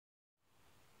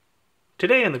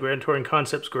Today in the Grand Touring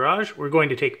Concepts garage, we're going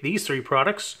to take these three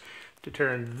products to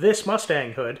turn this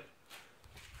Mustang hood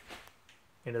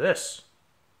into this.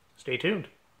 Stay tuned.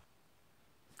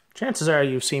 Chances are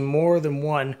you've seen more than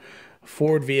one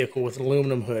Ford vehicle with an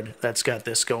aluminum hood that's got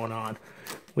this going on.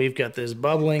 We've got this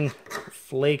bubbling,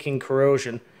 flaking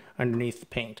corrosion underneath the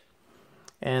paint.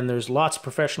 And there's lots of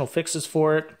professional fixes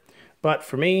for it, but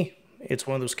for me, it's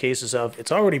one of those cases of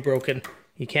it's already broken,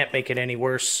 you can't make it any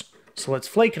worse. So let's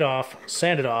flake it off,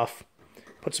 sand it off,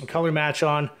 put some color match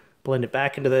on, blend it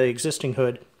back into the existing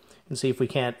hood, and see if we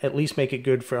can't at least make it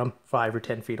good from 5 or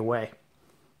 10 feet away.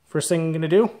 First thing I'm going to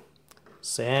do,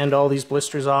 sand all these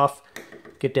blisters off,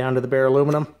 get down to the bare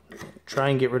aluminum, try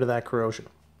and get rid of that corrosion.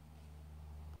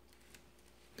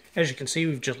 As you can see,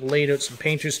 we've just laid out some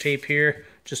painter's tape here,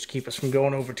 just to keep us from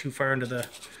going over too far into the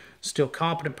still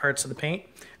competent parts of the paint.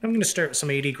 And I'm going to start with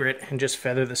some 80 grit and just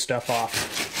feather this stuff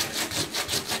off.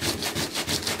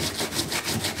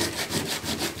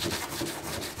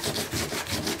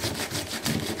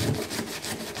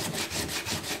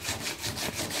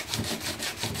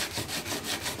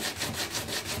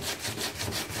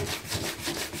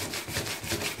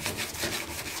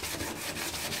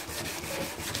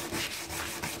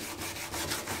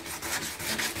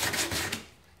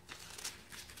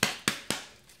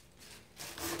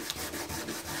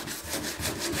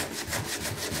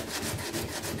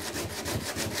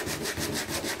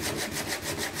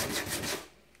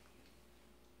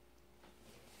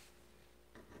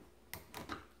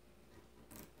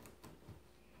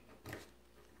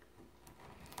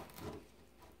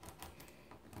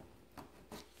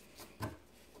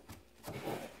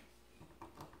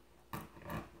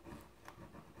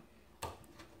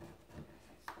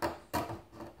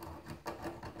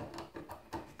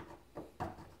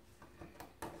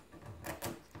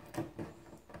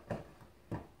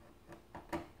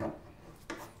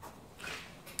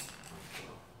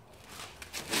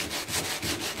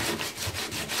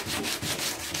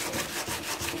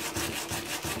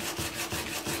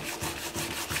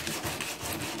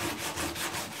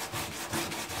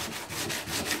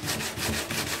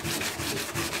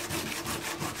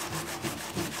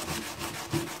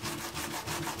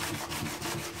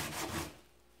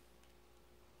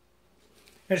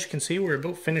 As you can see, we're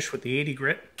about finished with the 80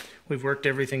 grit. We've worked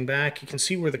everything back. You can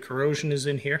see where the corrosion is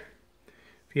in here.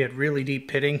 If you had really deep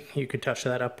pitting, you could touch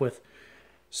that up with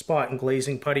spot and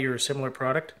glazing putty or a similar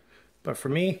product. But for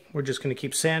me, we're just going to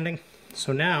keep sanding.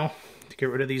 So now, to get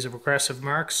rid of these aggressive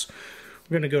marks,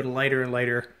 we're going to go to lighter and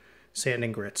lighter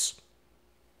sanding grits.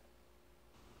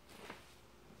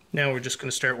 Now we're just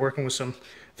going to start working with some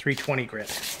 320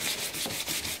 grit.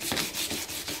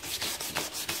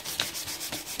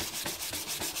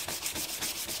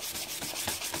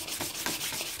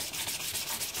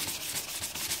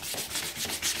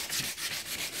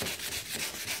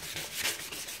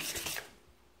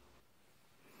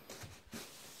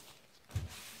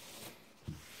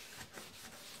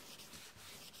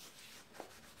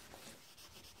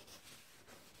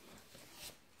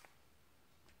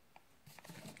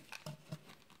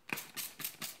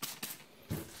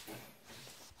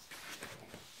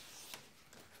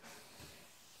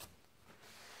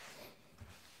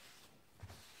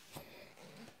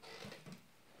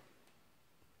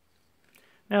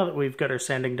 Now that we've got our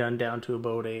sanding done down to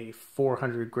about a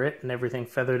 400 grit and everything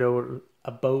feathered out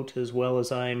about as well as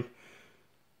I'm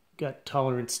got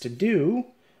tolerance to do,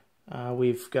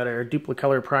 we've got our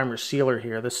Duplicolor primer sealer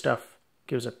here. This stuff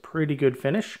gives a pretty good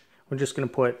finish. We're just going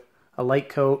to put a light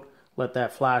coat, let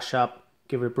that flash up,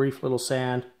 give it a brief little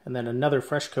sand, and then another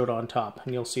fresh coat on top.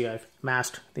 And you'll see I've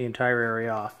masked the entire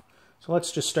area off. So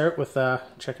let's just start with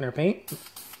checking our paint.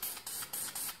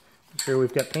 Make sure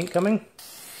we've got paint coming.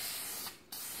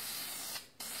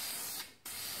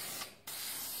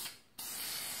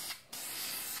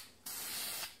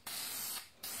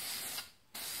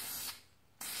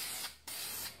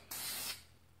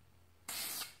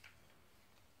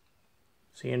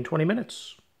 See you in 20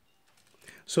 minutes.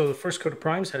 So the first coat of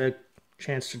primes had a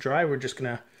chance to dry. We're just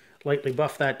going to lightly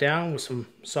buff that down with some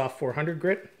soft 400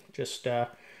 grit. Just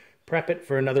prep it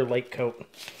for another light coat.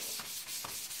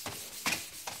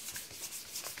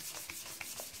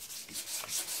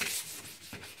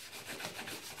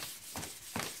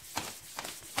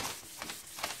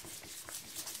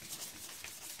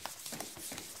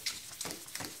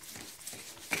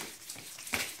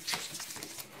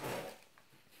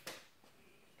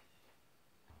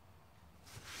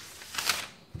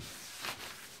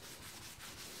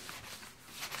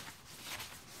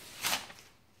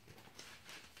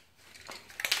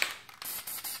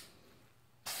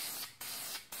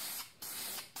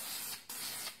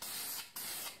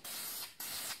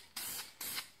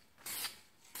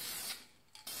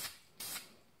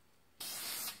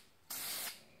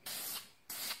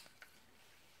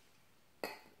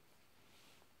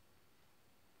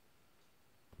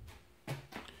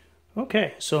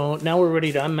 Okay, so now we're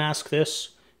ready to unmask this.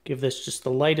 Give this just the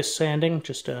lightest sanding,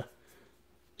 just to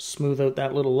smooth out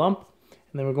that little lump.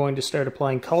 And then we're going to start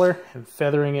applying color and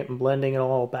feathering it and blending it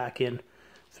all back in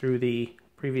through the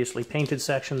previously painted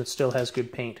section that still has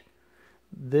good paint.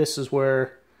 This is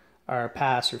where our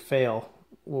pass or fail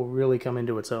will really come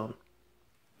into its own.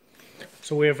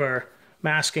 So we have our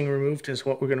masking removed, and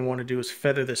what we're going to want to do is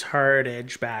feather this hard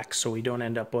edge back so we don't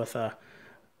end up with a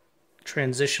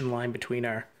transition line between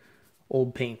our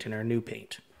old paint and our new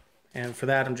paint. And for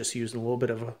that I'm just using a little bit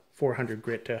of a 400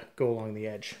 grit to go along the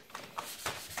edge.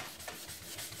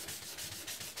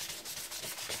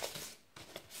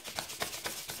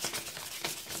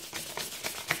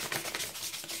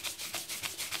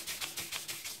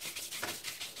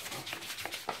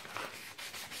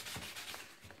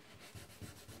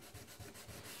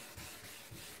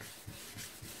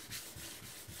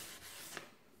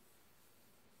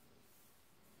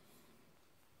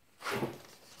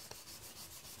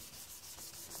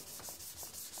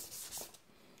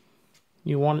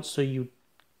 You want it so you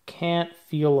can't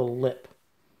feel a lip.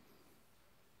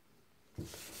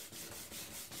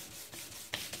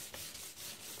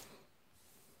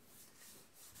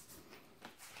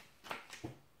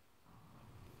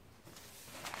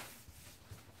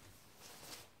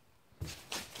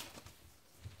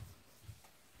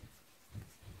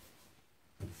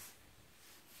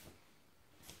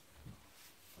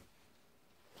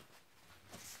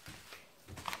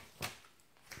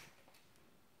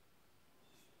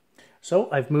 So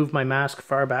I've moved my mask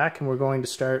far back, and we're going to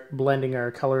start blending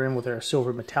our color in with our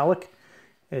silver metallic.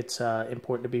 It's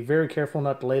important to be very careful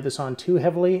not to lay this on too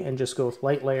heavily, and just go with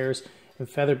light layers and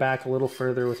feather back a little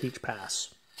further with each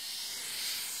pass.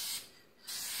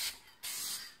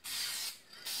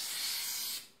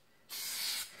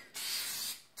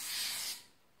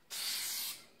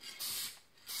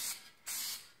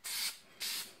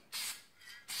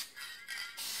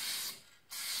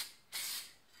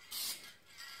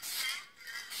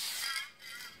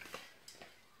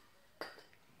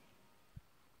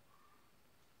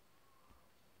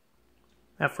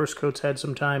 That first coat's had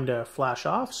some time to flash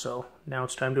off, so now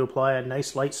it's time to apply a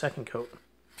nice light second coat.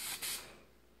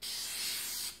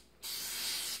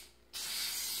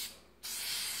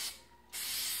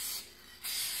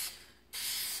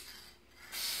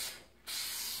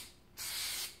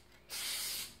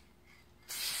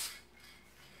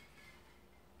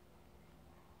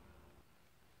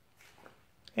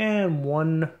 And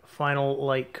one final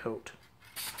light coat.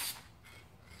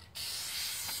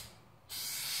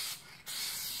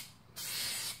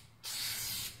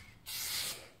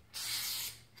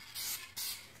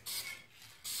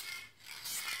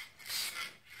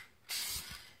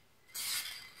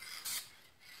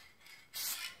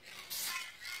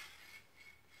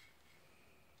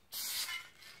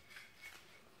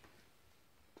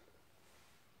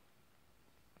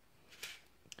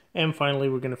 And finally,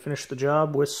 we're going to finish the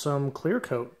job with some clear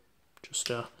coat, just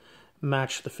to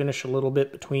match the finish a little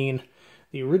bit between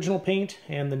the original paint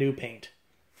and the new paint.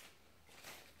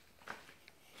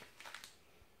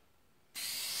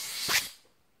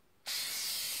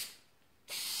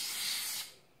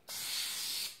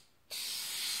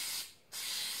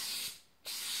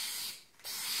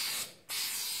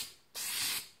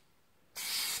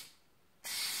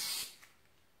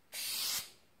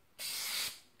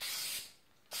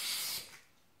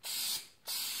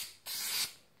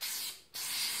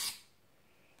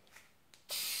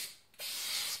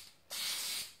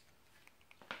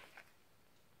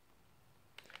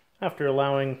 After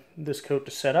allowing this coat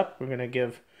to set up, we're going to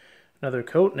give another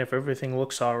coat, and if everything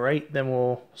looks all right, then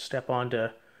we'll step on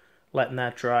to letting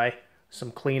that dry.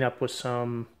 Some cleanup with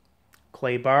some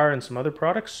clay bar and some other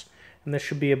products, and this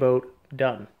should be about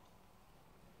done.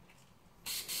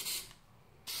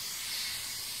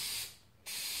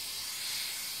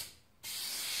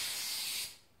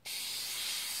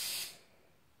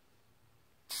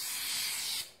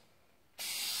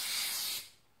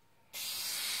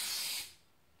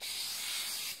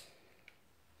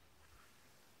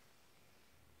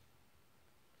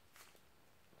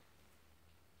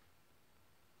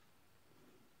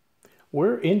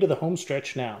 We're into the home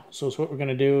stretch now, so what we're going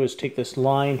to do is take this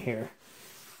line here.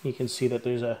 You can see that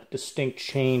there's a distinct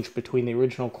change between the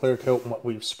original clear coat and what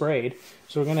we've sprayed.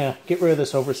 So we're going to get rid of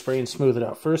this overspray and smooth it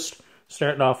out. First,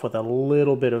 starting off with a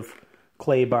little bit of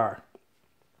clay bar.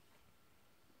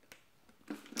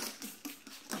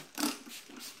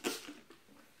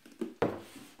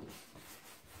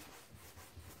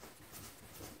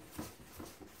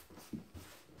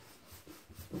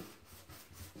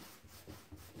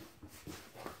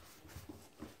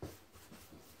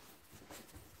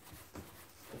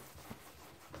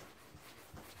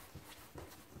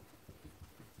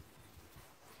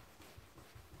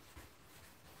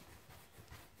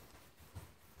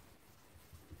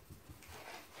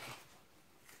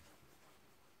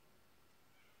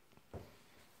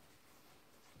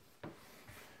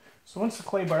 So once the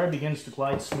clay bar begins to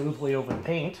glide smoothly over the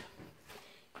paint,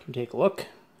 you can take a look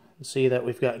and see that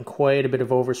we've gotten quite a bit of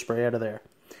overspray out of there.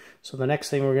 So the next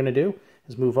thing we're going to do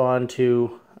is move on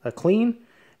to a clean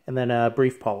and then a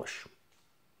brief polish.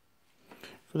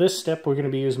 For this step, we're going to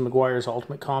be using Meguiar's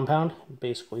Ultimate Compound,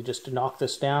 basically just to knock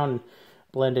this down and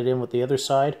blend it in with the other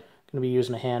side. I'm going to be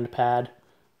using a hand pad,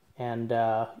 and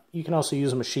you can also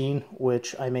use a machine,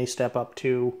 which I may step up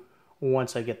to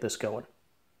once I get this going.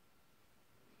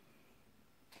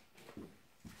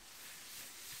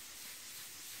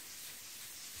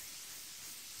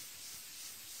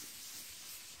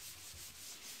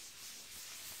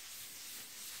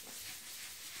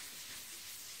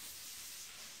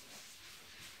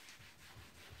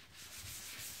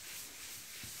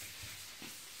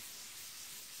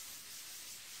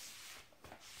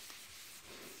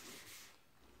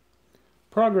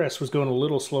 Progress was going a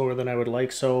little slower than I would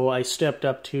like, so I stepped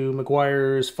up to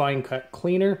Meguiar's Fine Cut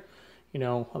Cleaner,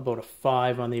 about a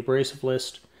 5 on the abrasive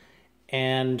list,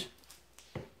 and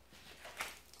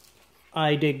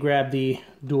I did grab the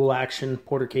dual action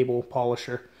Porter Cable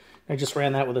Polisher. I just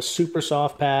ran that with a super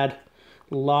soft pad,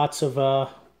 lots of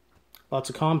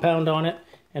compound on it,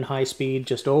 and high speed,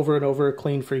 just over and over,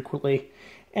 clean frequently,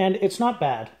 and it's not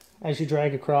bad. As you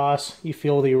drag across, you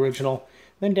feel the original.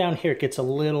 Then down here it gets a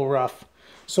little rough.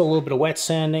 So a little bit of wet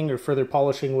sanding or further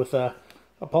polishing with a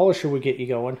polisher would get you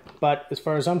going. But as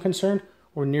far as I'm concerned,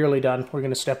 we're nearly done. We're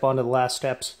going to step on to the last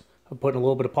steps of putting a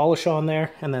little bit of polish on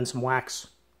there and then some wax.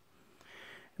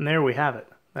 And there we have it.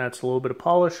 That's a little bit of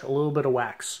polish, a little bit of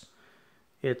wax.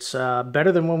 It's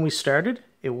better than when we started.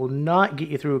 It will not get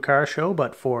you through a car show,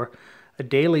 but for a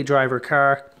daily driver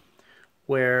car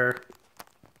where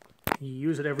you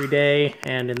use it every day,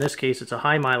 and in this case it's a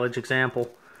high mileage example,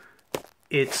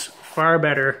 it's far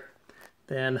better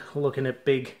than looking at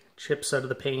big chips out of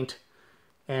the paint,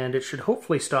 and it should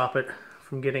hopefully stop it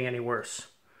from getting any worse.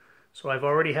 So I've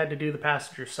already had to do the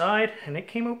passenger side, and it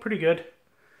came out pretty good.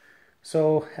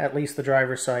 So at least the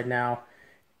driver's side now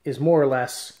is more or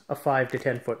less a 5 to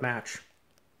 10 foot match.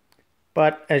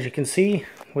 But as you can see,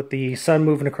 with the sun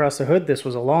moving across the hood, this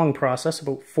was a long process,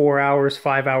 about 4 hours,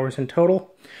 5 hours in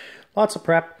total. Lots of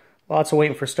prep, lots of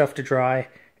waiting for stuff to dry.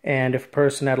 And if a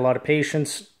person had a lot of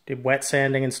patience, did wet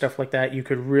sanding and stuff like that, you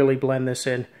could really blend this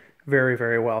in very,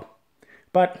 very well.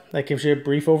 But that gives you a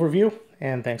brief overview,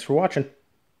 and thanks for watching.